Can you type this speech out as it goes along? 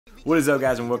What is up,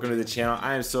 guys, and welcome to the channel.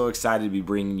 I am so excited to be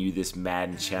bringing you this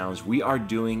Madden challenge. We are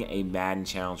doing a Madden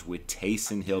challenge with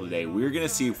Taysom Hill today. We're going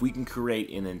to see if we can create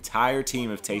an entire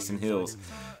team of Taysom Hills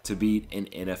to beat an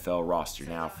NFL roster.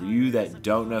 Now, for you that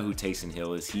don't know who Taysom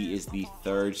Hill is, he is the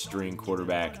third string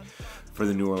quarterback for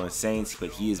the New Orleans Saints,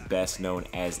 but he is best known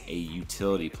as a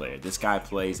utility player. This guy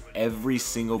plays every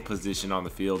single position on the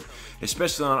field,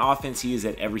 especially on offense. He is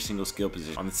at every single skill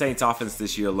position. On the Saints offense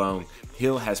this year alone,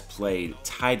 Hill has played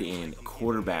tight end,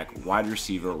 quarterback, wide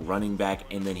receiver, running back,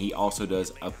 and then he also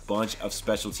does a bunch of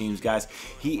special teams, guys.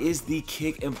 He is the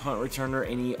kick and punt returner,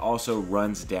 and he also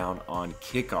runs down on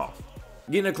kickoff.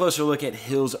 Getting a closer look at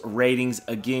Hill's ratings,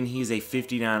 again, he's a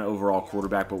 59 overall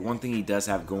quarterback, but one thing he does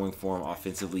have going for him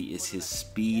offensively is his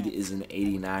speed is an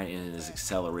 89 and his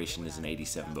acceleration is an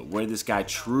 87. But where this guy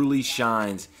truly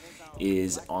shines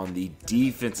is on the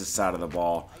defensive side of the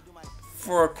ball,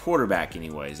 for a quarterback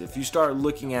anyways. If you start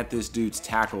looking at this dude's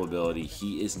tackle ability,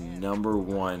 he is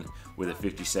 #1 with a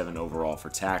 57 overall for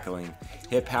tackling.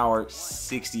 Hit power,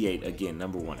 68, again,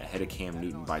 #1, ahead of Cam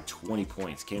Newton by 20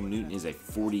 points. Cam Newton is a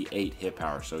 48 hit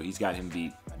power, so he's got him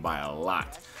beat by a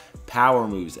lot. Power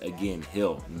moves, again,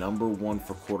 Hill, #1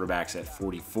 for quarterbacks at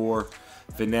 44.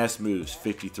 Finesse moves,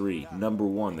 53,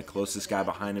 #1. The closest guy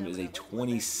behind him is a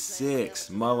 26,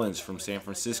 Mullins from San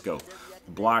Francisco.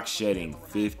 Block shedding,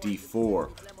 54.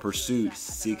 Pursuit,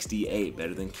 68,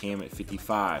 better than Cam at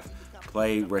 55.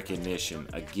 Play recognition,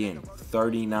 again,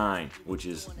 39, which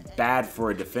is bad for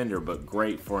a defender, but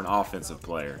great for an offensive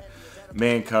player.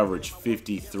 Man coverage,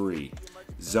 53.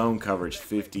 Zone coverage,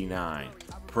 59.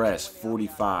 Press,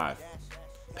 45.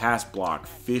 Pass block,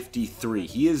 53.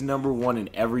 He is #1 in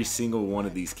every single one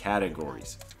of these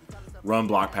categories. Run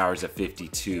block power is a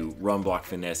 52. Run block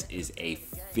finesse is a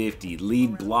 50.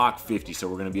 Lead block, 50. So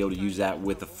we're going to be able to use that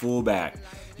with the fullback.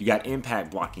 You got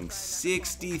impact blocking,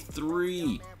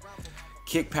 63.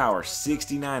 Kick power,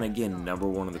 69. Again,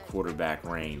 #1 in the quarterback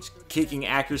range. Kicking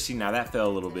accuracy, now that fell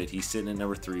a little bit. He's sitting at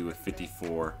 #3 with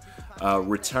 54.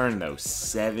 Return, though,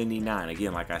 79.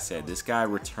 Again, like I said, this guy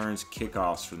returns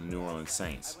kickoffs for the New Orleans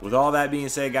Saints. With all that being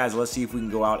said, guys, let's see if we can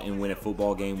go out and win a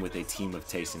football game with a team of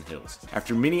Taysom Hills.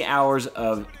 After many hours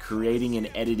of creating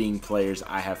and editing players,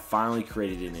 I have finally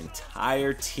created an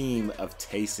entire team of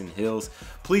Taysom Hills.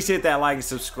 Please hit that like and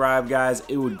subscribe, guys.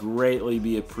 It would greatly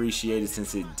be appreciated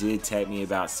since it did take me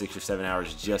about 6 or 7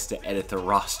 hours just to edit the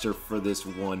roster for this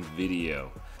one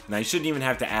video. Now, you shouldn't even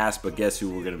have to ask, but guess who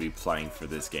we're going to be playing for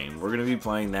this game? We're going to be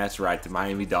playing, that's right, the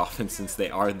Miami Dolphins, since they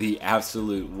are the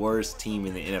absolute worst team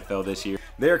in the NFL this year.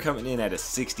 They're coming in at a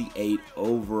 68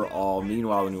 overall.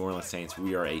 Meanwhile, the New Orleans Saints,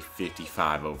 we are a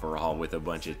 55 overall with a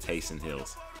bunch of Taysom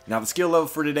Hills. Now, the skill level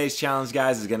for today's challenge,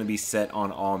 guys, is going to be set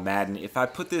on all Madden. If I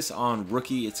put this on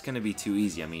rookie, it's going to be too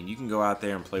easy. I mean, you can go out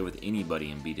there and play with anybody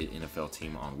and beat an NFL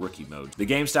team on rookie mode. The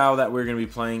game style that we're going to be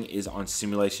playing is on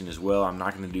simulation as well. I'm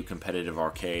not going to do competitive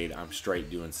arcade. I'm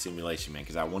straight doing simulation, man,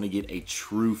 because I want to get a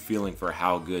true feeling for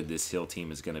how good this Hill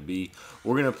team is going to be.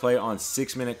 We're going to play on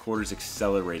 6-minute quarters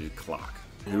accelerated clock.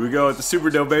 Here we go at the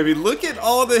Superdome, baby. Look at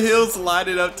all the Hills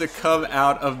lining up to come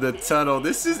out of the tunnel.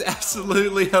 This is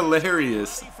absolutely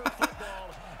hilarious.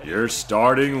 Your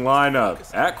starting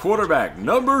lineup at quarterback,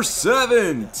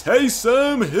 #7,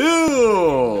 Taysom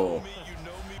Hill.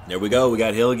 There we go. We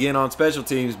got Hill again on special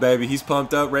teams, baby. He's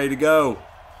pumped up, ready to go.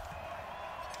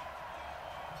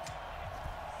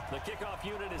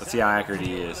 Let's see how accurate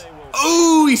he is.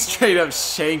 Oh, he straight up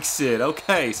shanks it.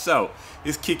 Okay, so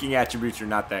his kicking attributes are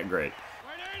not that great.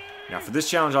 Now, for this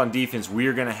challenge on defense, we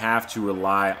are going to have to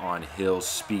rely on Hill's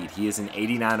speed. He is an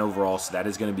 89 overall, so that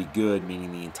is going to be good,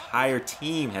 meaning the entire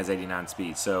team has 89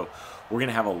 speed. So we're going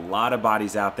to have a lot of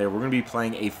bodies out there. We're going to be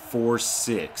playing a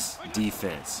 4-6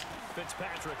 defense.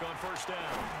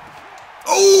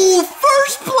 Oh,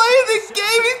 first play of the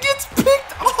game, it gets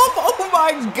picked off. Oh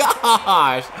my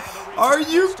gosh. Are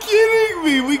you kidding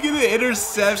me? We get an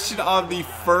interception on the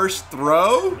first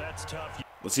throw?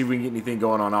 Let's see if we can get anything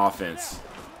going on offense.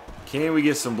 Can we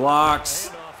get some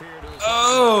blocks?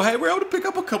 Oh, hey, we're able to pick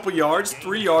up a couple yards.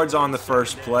 3 yards on the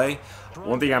first play.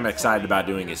 One thing I'm excited about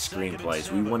doing is screen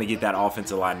plays. We want to get that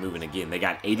offensive line moving again. They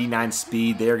got 89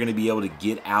 speed. They're going to be able to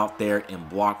get out there and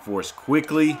block for us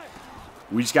quickly.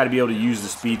 We just got to be able to use the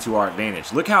speed to our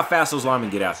advantage. Look how fast those linemen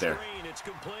get out there.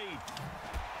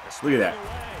 Look at that.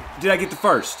 Did I get the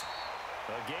first?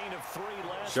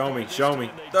 Show me, show me.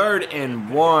 3rd and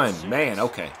 1. Man,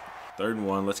 okay. 3rd and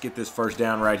 1. Let's get this first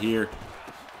down right here.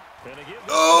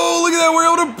 Oh, look at that. We're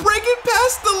able to break it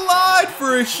past the line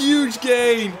for a huge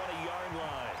gain.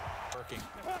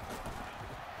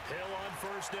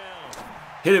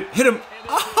 Hit him, hit him.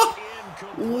 Oh,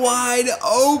 wide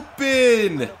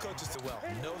open.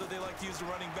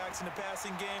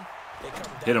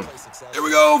 Hit him. There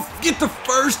we go. Get the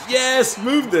first. Yes.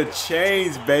 Move the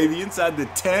chains, baby. Inside the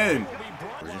 10.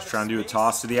 We're just trying to do a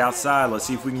toss to the outside. Let's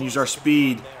see if we can use our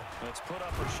speed.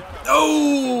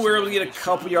 Oh, we're able to get a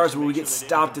couple yards, but we get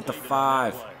stopped at the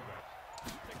 5.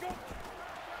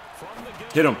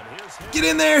 Hit him. Get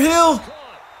in there, Hill.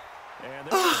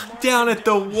 Down at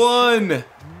the 1.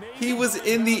 He was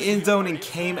in the end zone and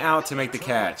came out to make the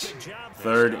catch.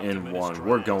 3rd and 1.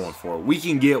 We're going for it. We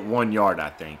can get 1 yard, I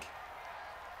think.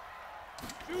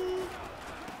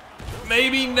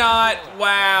 Maybe not.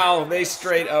 Wow, they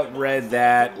straight up read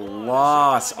that.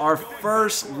 Loss. Our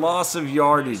first loss of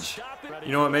yardage.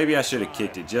 You know what? Maybe I should have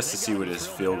kicked it just to see what his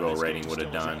field goal rating would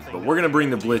have done. But we're going to bring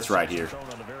the blitz right here.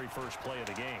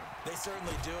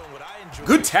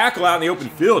 Good tackle out in the open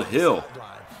field, Hill.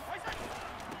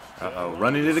 Uh-oh,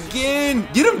 running it again.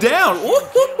 Get him down.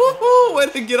 Ooh, way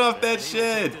to get off that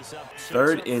shed.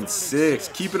 3rd and 6.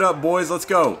 Keep it up, boys. Let's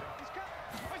go.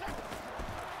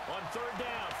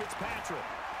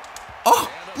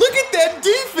 Oh, look at that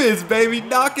defense, baby.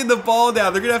 Knocking the ball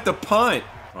down. They're going to have to punt.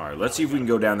 All right, let's see if we can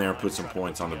go down there and put some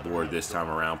points on the board this time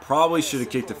around. Probably should have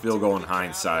kicked the field goal in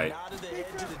hindsight.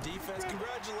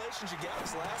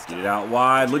 Get it out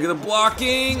wide. Look at the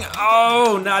blocking.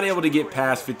 Oh, not able to get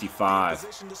past 55.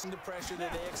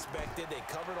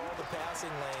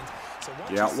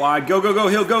 Get out wide. Go, go, go,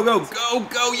 Hill. Go, go, go,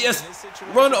 go. Yes.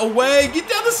 Run away. Get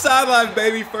down the sideline,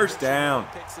 baby. First down.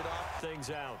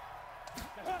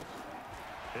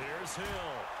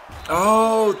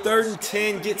 Oh, 3rd and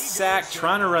 10. Get sacked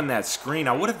trying to run that screen.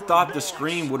 I would have thought the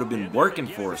screen would have been working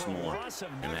for us more.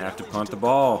 Gonna have to punt the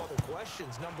ball.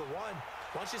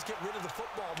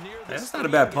 That's not a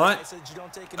bad punt.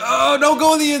 Oh, don't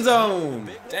go in the end zone.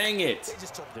 Dang it.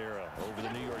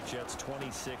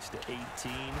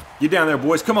 Get down there,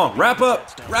 boys. Come on. Wrap up.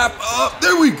 Wrap up.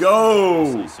 There we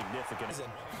go.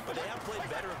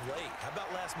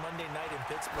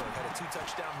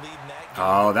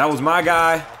 Oh, that was my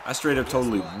guy. I straight up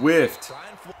totally whiffed.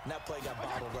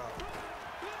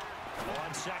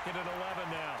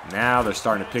 Now they're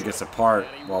starting to pick us apart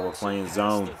while we're playing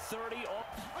zone.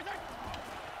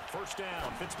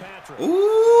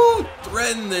 Ooh,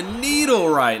 threading the needle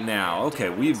right now. Okay,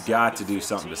 we've got to do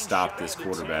something to stop this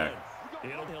quarterback.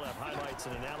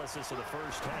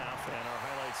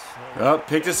 Oh,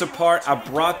 picked us apart. I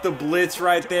brought the blitz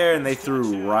right there, and they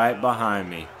threw right behind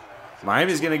me.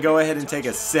 Miami's going to go ahead and take a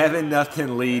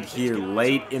 7-0 lead here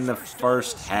late in the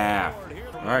first half.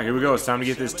 All right, here we go. It's time to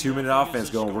get this 2-minute offense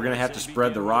going. We're going to have to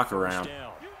spread the rock around.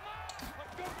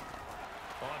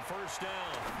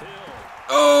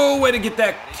 Oh, way to get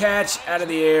that catch out of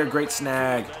the air. Great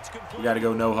snag. We got to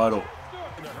go no huddle.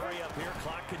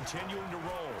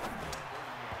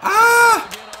 Ah!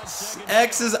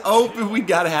 X is open. We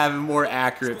got to have a more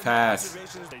accurate pass.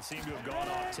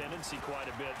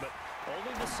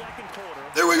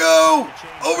 There we go.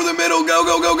 Over the middle. Go,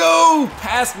 go, go, go.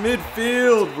 Past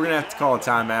midfield. We're going to have to call a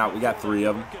timeout. We got 3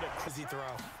 of them.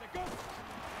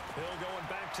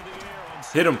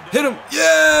 Hit him. Hit him.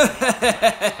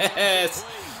 Yes.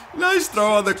 Nice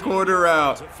throw on the corner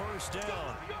route. See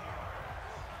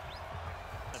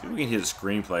if we can hit a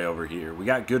screenplay over here. We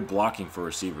got good blocking for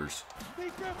receivers.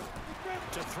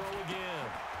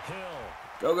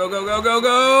 Go, go, go, go, go,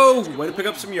 go. Way to pick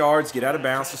up some yards. Get out of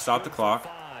bounds to stop the clock.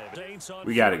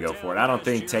 We got to go for it. I don't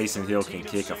think Taysom Hill can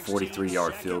kick a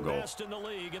 43-yard field goal.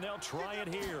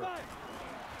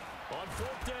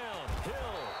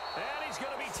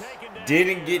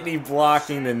 Didn't get any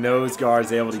blocking. The nose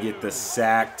guard's able to get the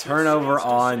sack. Turnover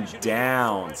on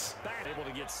downs. Able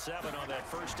to get 7 on that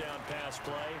first down pass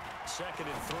play. 2nd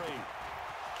and 3.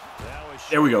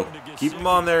 There we go. Keep them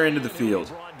on their end of the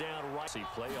field.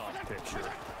 Playoff picture.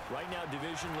 Right now,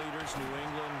 division leaders: New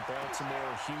England,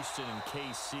 Baltimore, Houston, and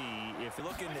KC. If you're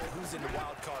looking at who's in the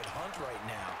wild card hunt right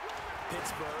now,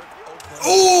 Pittsburgh, Oakland.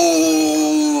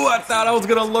 Ooh, I thought I was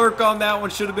gonna lurk on that one.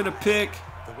 Should have been a pick.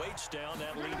 The weight's down.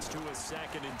 That leads to a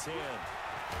 2nd and 10.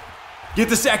 Get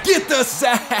the sack. Get the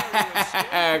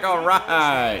sack. All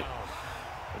right.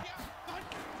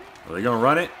 Are they gonna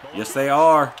run it? Yes, they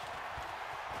are.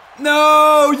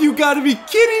 No, you got to be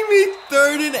kidding me.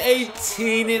 3rd and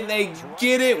 18, and they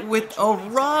get it with a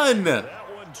run.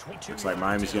 Looks like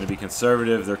Miami's going to be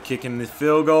conservative. They're kicking the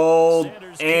field goal,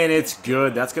 and it's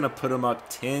good. That's going to put them up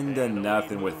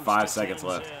 10-0 with 5 seconds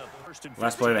left.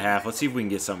 Last play of the half. Let's see if we can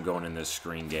get something going in this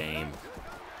screen game.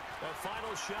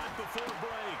 final shot before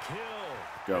break. Hill.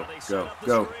 Go, go,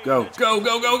 go, go, go,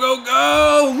 go, go, go,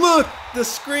 go! Look, the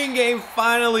screen game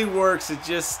finally works. It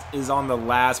just is on the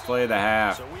last play of the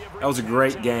half. That was a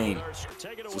great game.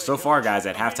 So far, guys,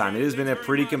 at halftime, it has been a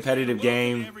pretty competitive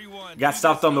game. We got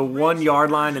stopped on the 1 yard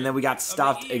line, and then we got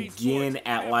stopped again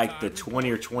at like the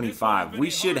 20 or 25. We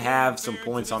should have some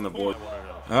points on the board.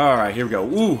 All right, here we go.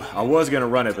 Ooh, I was going to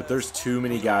run it, but there's too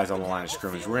many guys on the line of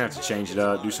scrimmage. We're going to have to change it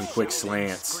up, do some quick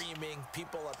slants.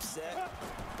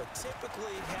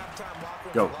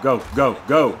 Go, go, go,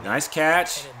 go. Nice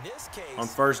catch on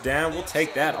first down. We'll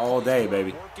take that all day,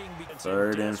 baby.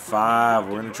 3rd and 5.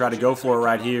 We're going to try to go for it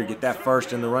right here. Get that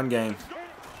first in the run game.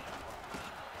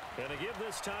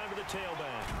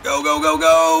 Go, go, go,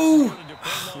 go!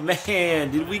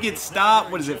 Man, did we get stopped?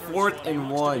 What is it? 4th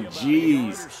and 1.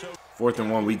 Jeez. 4th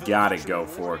and 1. We got to go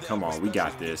for it. Come on, we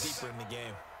got this.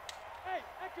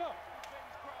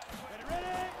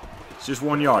 It's just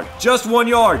 1 yard. Just 1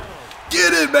 yard.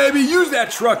 Get it, baby. Use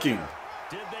that trucking.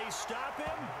 Did they stop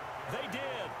him? They did.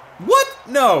 What?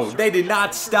 No, they did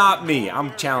not stop me.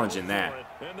 I'm challenging that.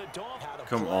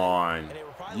 Come on.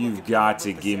 You've got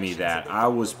to give me that. I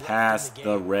was past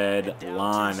the red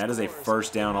line. That is a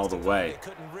first down all the way.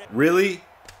 Really?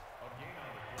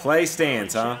 Play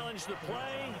stands, huh?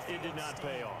 It did not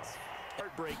pay off.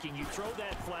 Heartbreaking. You throw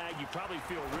that flag, you probably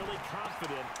feel really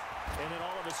confident. And then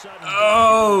all of a sudden,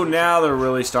 oh, now they're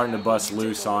really starting to bust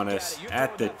loose on us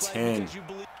at the 10.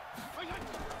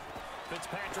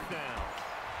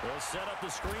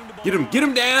 Get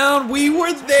him down. We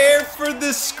were there for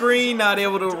the screen, not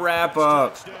able to wrap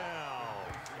up.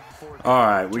 All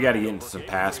right, we got to get into some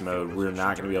pass mode. We're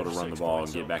not going to be able to run the ball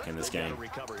and get back in this game.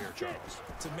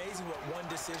 It's amazing what one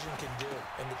decision can do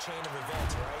in the chain of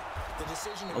events, right? The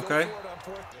decision to go okay. for it on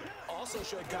 4th also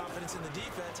showed confidence in the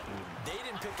defense. They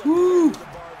didn't pick up Woo. the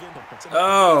bargain.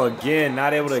 Oh, again,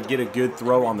 not able to get a good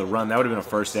throw on the run. That would have been a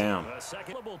first down.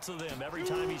 To them every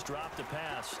time he's dropped a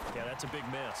pass. Yeah, that's a big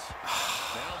miss.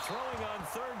 Now throwing on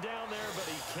 3rd down there, but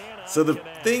he cannot. So the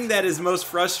thing that is most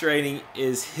frustrating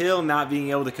is Hill not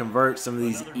being able to convert some of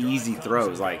these easy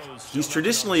throws. Like, he's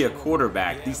traditionally a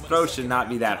quarterback. These throws should not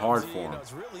be that hard for him.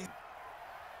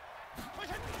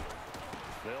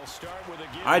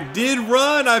 I did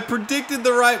run. I predicted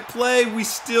the right play. We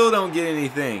still don't get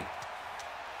anything.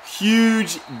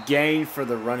 Huge gain for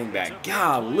the running back.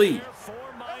 Golly.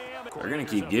 They're going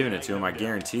to keep giving it to him, I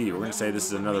guarantee you. We're going to say this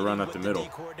is another run up the middle.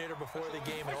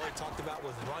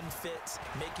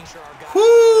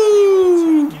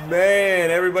 Woo! Man,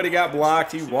 everybody got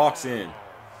blocked. He walks in.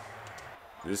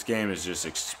 This game has just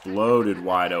exploded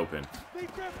wide open.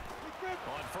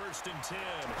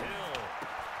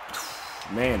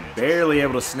 Man, barely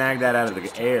able to snag that out of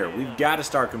the air. We've got to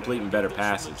start completing better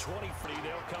passes.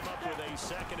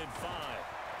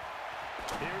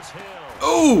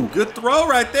 Oh, good throw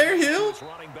right there, Hill.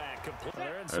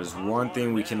 There's one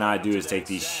thing we cannot do is take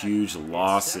these huge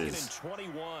losses.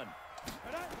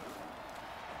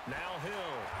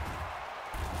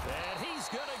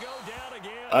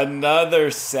 Another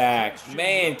sack.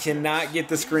 Man, cannot get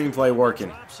the screenplay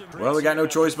working. Well, we got no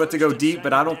choice but to go deep,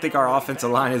 but I don't think our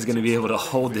offensive line is going to be able to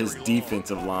hold this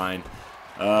defensive line.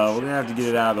 We're going to have to get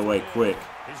it out of the way quick.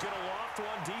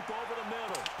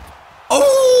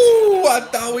 Oh, I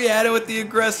thought we had it with the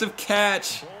aggressive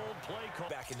catch.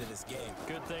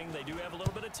 Good thing they do have a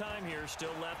little bit of time here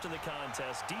still left in the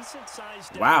contest. Decent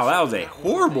sized. Wow, that was a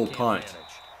horrible punt.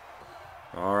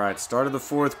 All right, start of the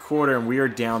 4th quarter, and we are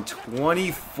down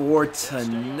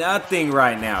 24-0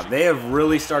 right now. They have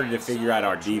really started to figure out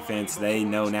our defense. They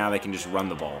know now they can just run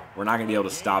the ball. We're not going to be able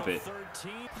to stop it. 3rd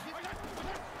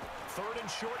and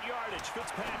short yardage.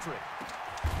 Fitzpatrick.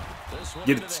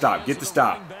 Get it to stop. Get the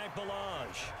stop.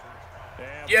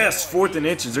 Yes, 4th and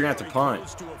inches. They're going to have to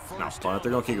punt. Not punt.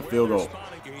 They're going to kick a field goal.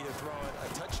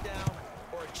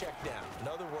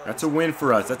 That's a win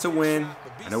for us. That's a win.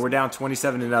 I know we're down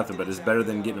 27-0, but it's better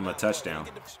than getting them a touchdown.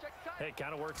 Hey, it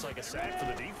kind of works like a sack for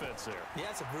the defense there. Yeah,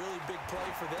 it's a really big play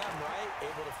for them, right?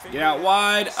 Able to figure get out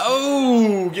wide.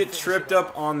 Oh, get tripped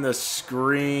up on the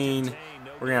screen.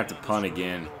 We're going to have to punt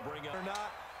again.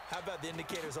 How about the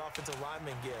indicators offensive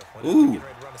linemen give? Ooh,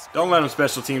 don't let them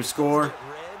special teams score.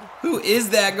 Who is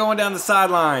that going down the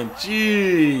sideline?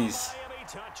 Jeez.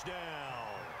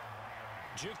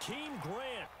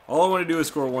 All I want to do is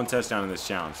score 1 touchdown in this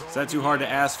challenge. Is that too hard to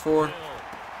ask for?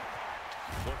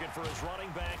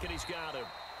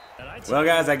 Well,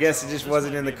 guys, I guess it just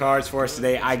wasn't in the cards for us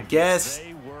today. I guess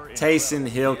Taysom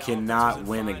Hill cannot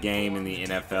win a game in the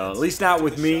NFL, at least not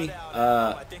with me.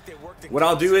 What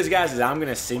I'll do is, guys, I'm going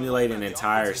to simulate an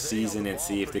entire season and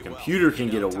see if the computer can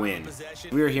get a win.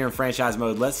 We are here in franchise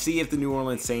mode. Let's see if the New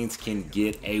Orleans Saints can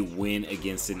get a win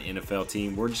against an NFL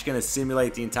team. We're just going to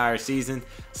simulate the entire season.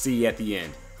 See you at the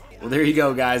end. Well, there you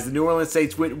go, guys. The New Orleans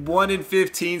Saints went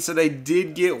 1-15, so they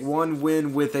did get one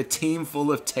win with a team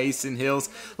full of Taysom Hills.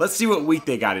 Let's see what week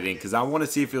they got it in, because I want to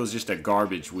see if it was just a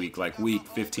garbage week, like week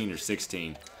 15 or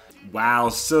 16. Wow,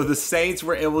 so the Saints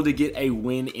were able to get a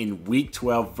win in week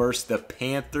 12 versus the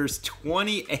Panthers,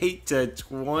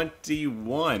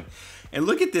 28-21. And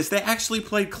look at this, they actually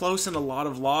played close in a lot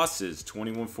of losses,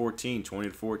 21-14,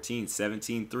 20-14,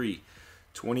 17-3.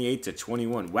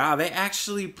 28-21. Wow, they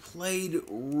actually played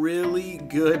really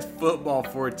good football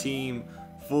for a team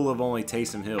full of only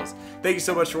Taysom Hills. Thank you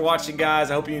so much for watching, guys.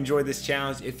 I hope you enjoyed this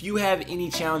challenge. If you have any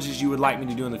challenges you would like me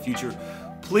to do in the future,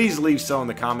 please leave so in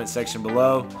the comment section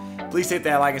below. Please hit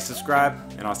that like and subscribe,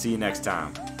 and I'll see you next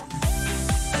time.